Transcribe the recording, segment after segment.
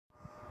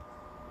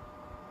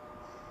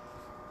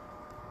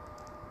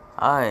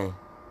Hi,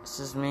 this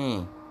is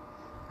me.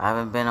 I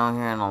haven't been on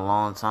here in a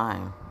long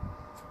time.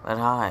 But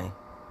hi,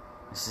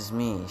 this is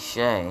me,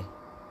 Shay.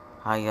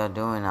 How y'all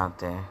doing out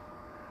there?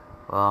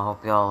 Well, I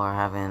hope y'all are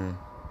having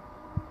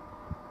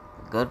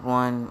a good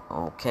one,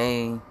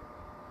 okay,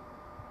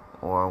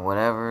 or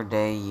whatever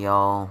day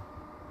y'all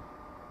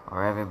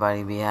or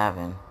everybody be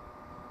having.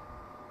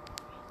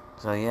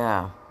 So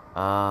yeah,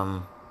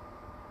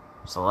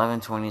 it's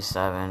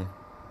 11:27.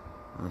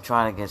 I'm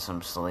trying to get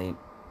some sleep.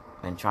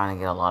 Been trying to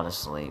get a lot of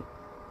sleep.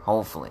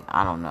 Hopefully,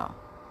 I don't know.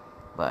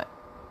 But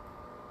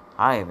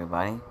hi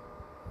everybody.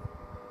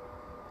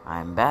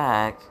 I'm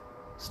back.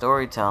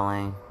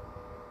 Storytelling,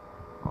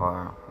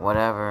 or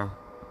whatever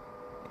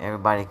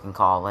everybody can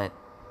call it.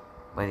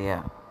 But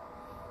yeah.